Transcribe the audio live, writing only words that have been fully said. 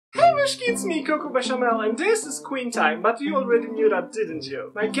Myszki, it's me, Coco BeChamel, and this is Queen Time, but you already knew that, didn't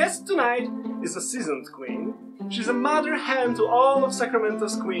you? My guest tonight is a seasoned queen. She's a mother hen to all of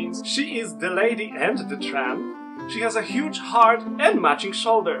Sacramento's queens. She is the lady and the tramp. She has a huge heart and matching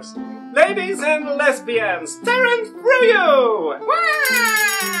shoulders. Ladies and lesbians, Taryn Thru!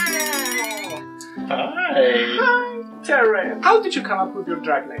 Hi! Hi, Taryn. How did you come up with your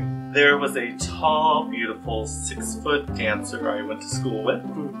drag name? There was a tall, beautiful 6-foot dancer I went to school with.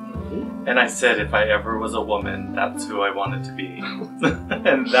 And I said if I ever was a woman, that's who I wanted to be.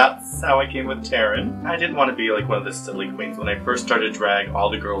 And that's how I came with Taryn. I didn't want to be like one of the silly queens. When I first started drag, all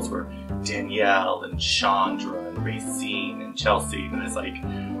the girls were Danielle and Chandra and Racine and Chelsea. And I was like,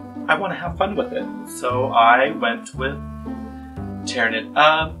 I want to have fun with it. So I went with Taryn It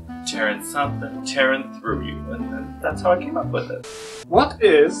Up, Taryn Something, Taryn Thru-u, and that's how I came up with it. What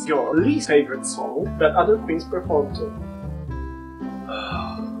is your least favorite song that other queens perform to?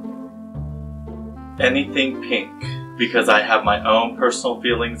 Anything Pink, because I have my own personal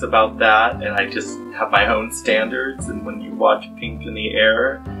feelings about that, and I just have my own standards, and when you watch Pink in the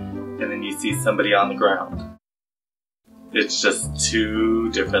air, and then you see somebody on the ground, it's just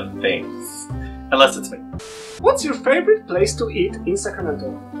two different things. Unless it's me. What's your favorite place to eat in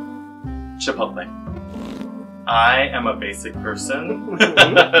Sacramento? Chipotle. I am a basic person,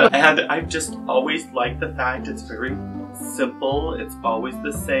 and I've just always liked the fact it's very simple, it's always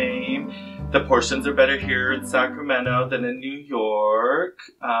the same. The portions are better here in Sacramento than in New York,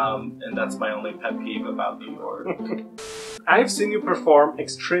 and that's my only pet peeve about New York. I've seen you perform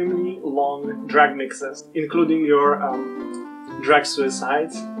extremely long drag mixes, including your drag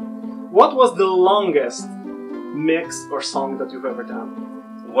suicides. What was the longest mix or song that you've ever done?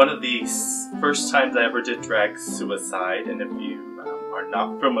 One of the first times I ever did drag suicide, and if you are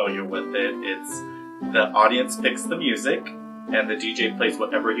not familiar with it, it's the audience picks the music, and the DJ plays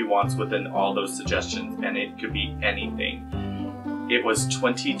whatever he wants within all those suggestions, and it could be anything. It was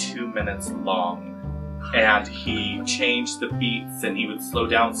 22 minutes long, and he changed the beats, and he would slow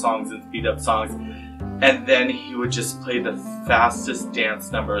down songs and speed up songs, and then he would just play the fastest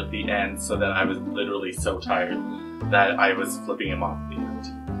dance number at the end, so that I was literally so tired that I was flipping him off the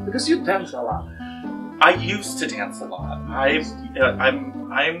end. Because you dance a lot. I used to dance a lot.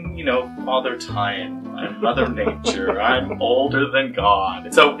 I'm you know, Father Time. I'm Mother Nature. I'm older than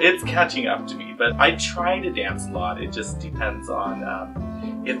God. So it's catching up to me. But I try to dance a lot. It just depends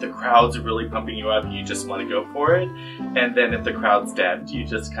on if the crowd's really pumping you up, you just want to go for it. And then if the crowd's dead, you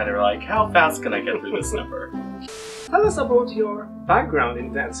just kind of are like, how fast can I get through this number? Tell us about your background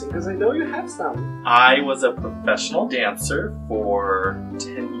in dancing, because I know you have some. I was a professional dancer for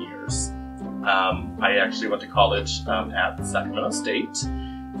 10 years. I actually went to college at Sacramento State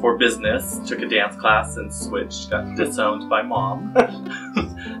for business, took a dance class and switched, got disowned by mom,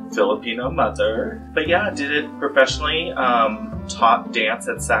 Filipino mother. But yeah, did it professionally, taught dance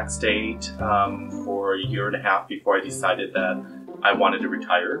at Sac State for a year and a half before I decided that I wanted to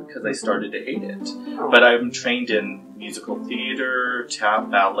retire because I started to hate it. But I'm trained in musical theater, tap,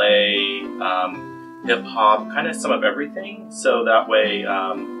 ballet, hip-hop, kind of some of everything. So that way,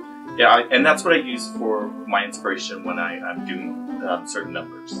 yeah, and that's what I use for my inspiration when I'm doing certain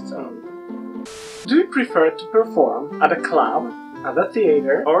numbers. So. Do you prefer to perform at a club, at a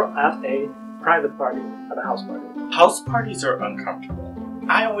theater, or at a private party, at a house party? House parties are uncomfortable.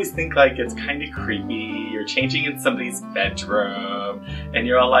 I always think like it's kind of creepy. You're changing in somebody's bedroom, and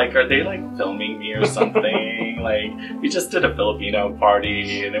you're all like, are they like filming me or something? Like, we just did a Filipino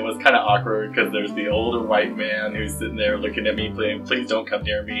party, and it was kind of awkward because there's the older white man who's sitting there looking at me playing, please don't come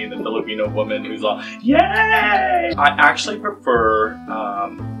near me, and the Filipino woman who's all, yay! I actually prefer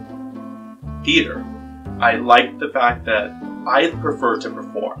theater. I like the fact that I prefer to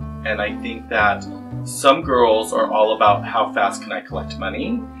perform, and I think that some girls are all about how fast can I collect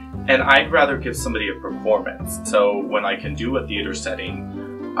money, and I'd rather give somebody a performance. So when I can do a theater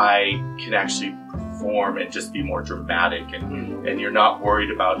setting, I can actually perform and just be more dramatic, and you're not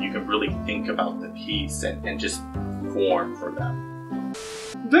worried about, you can really think about the piece and just perform for them.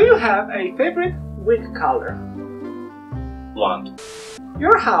 Do you have a favorite wig color? Blonde.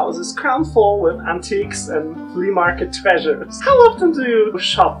 Your house is crammed full with antiques and flea market treasures. How often do you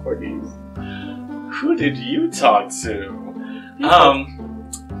shop for these? Who did you talk to?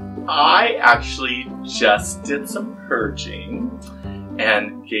 I actually just did some purging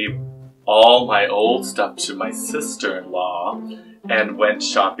and gave all my old stuff to my sister-in-law and went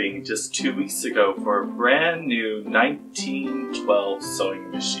shopping just 2 weeks ago for a brand new 1912 sewing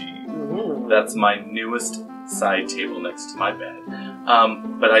machine. That's my newest side table next to my bed.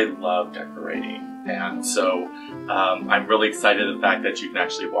 But I love decorating, and so I'm really excited at the fact that you can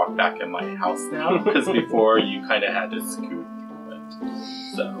actually walk back in my house now, because before you kind of had to scoot through it.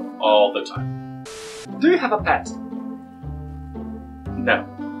 So, all the time. Do you have a pet? No.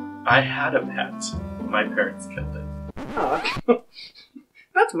 I had a pet. My parents killed it. Oh,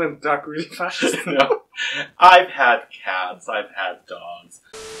 that went dark really fast. No. I've had cats, I've had dogs.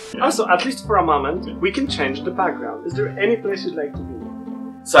 Also, at least for a moment, we can change the background. Is there any place you'd like to be?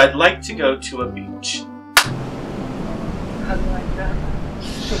 So I'd like to go to a beach. How do you like that?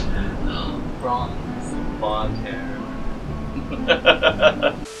 Blonde hair.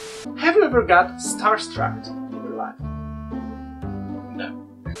 Have you ever got starstruck in your life? No.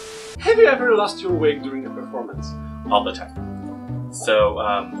 Have you ever lost your wig during a performance? All the time. So,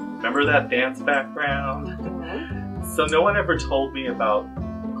 remember that dance background? So no one ever told me about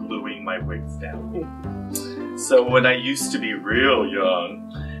gluing my wigs down. So when I used to be real young,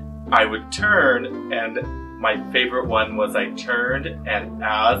 I would turn, and my favorite one was I turned, and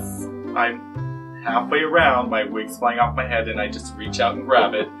as I'm halfway around, my wig's flying off my head, and I just reach out and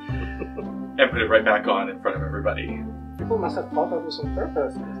grab it and put it right back on in front of everybody. People must have thought that was on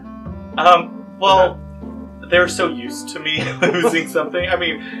purpose. Well, they're so used to me losing something. I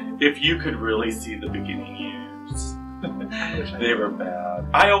mean, if you could really see the beginning years, they were bad.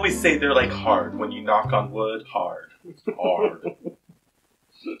 I always say they're like hard. When you knock on wood, hard. Hard.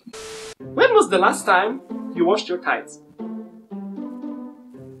 When was the last time you washed your tights?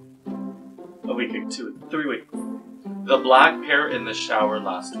 A week, 3 weeks. The black pair in the shower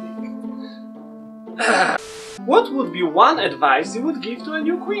last week. What would be one advice you would give to a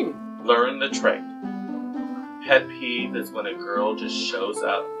new queen? Learn the trade. Pet peeve is when a girl just shows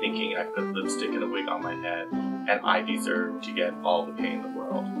up thinking I put lipstick and a wig on my head and I deserve to get all the pay in the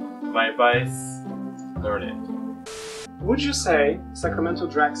world. My advice, learn it. Would you say Sacramento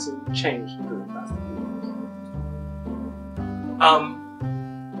drag scene changed during the past few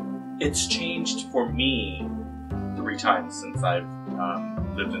years? It's changed for me 3 times since I've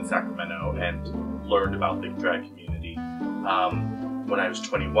lived in Sacramento and learned about the drag community. When I was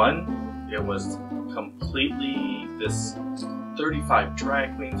 21, it was completely this 35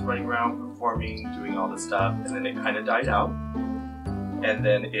 drag queens running around performing, doing all this stuff, and then it kind of died out. And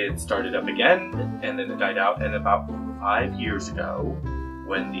then it started up again, and then it died out. And about 5 years ago,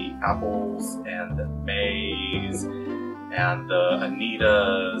 when the Apples and the Mays and the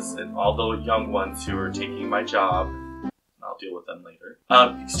Anitas and all the young ones who are taking my job, I'll deal with them later,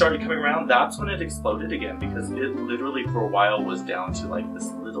 started coming around, that's when it exploded again, because it literally for a while was down to like this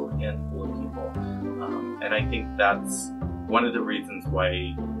little handful of people. And I think that's one of the reasons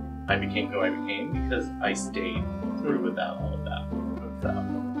why I became who I became, because I stayed through with all of that. So,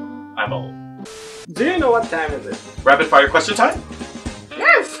 I'm old. Do you know what time it is? Rapid fire question time?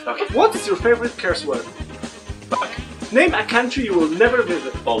 Yes! Okay. What is your favorite curse word? Fuck. Name a country you will never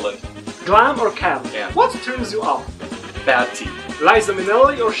visit. Poland. Glam or cam? Yeah. What turns you off? Bad tea. Liza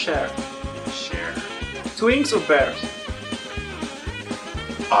Minnelli or Cher? Cher. Twinks or bears?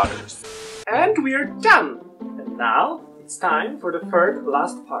 Otters. And we're done! And now, it's time for the third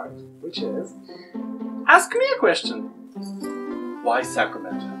last part, which is Ask Me a Question. Why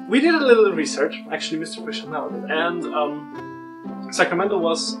Sacramento? We did a little research, actually Mr. BeChamel did, and Sacramento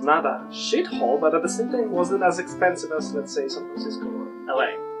was not a shithole, but at the same time wasn't as expensive as, let's say, San Francisco or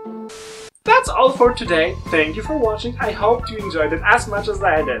LA. That's all for today. Thank you for watching. I hope you enjoyed it as much as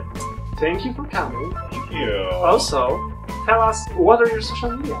I did. Thank you for coming. Thank you. Also, tell us, what are your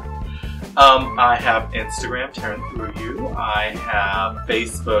social media? I have Instagram, Taryn Thru-u. I have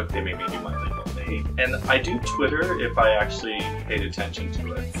Facebook, they made me do my legal name. And I do Twitter if I actually paid attention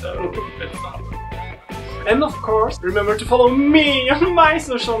to it, so it's not worth it. And of course, remember to follow me on my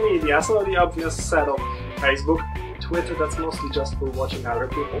social media. So the obvious set of Facebook, Twitter, that's mostly just for watching other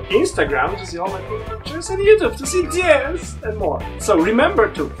people, Instagram to see all my cool pictures, and YouTube to see this and more. So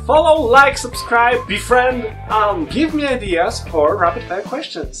remember to follow, like, subscribe, befriend, give me ideas for rapid fire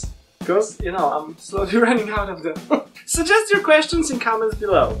questions. Because, you know, I'm slowly running out of them. Suggest your questions in comments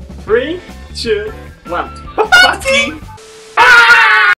below. 3, 2, 1. Bye-bye!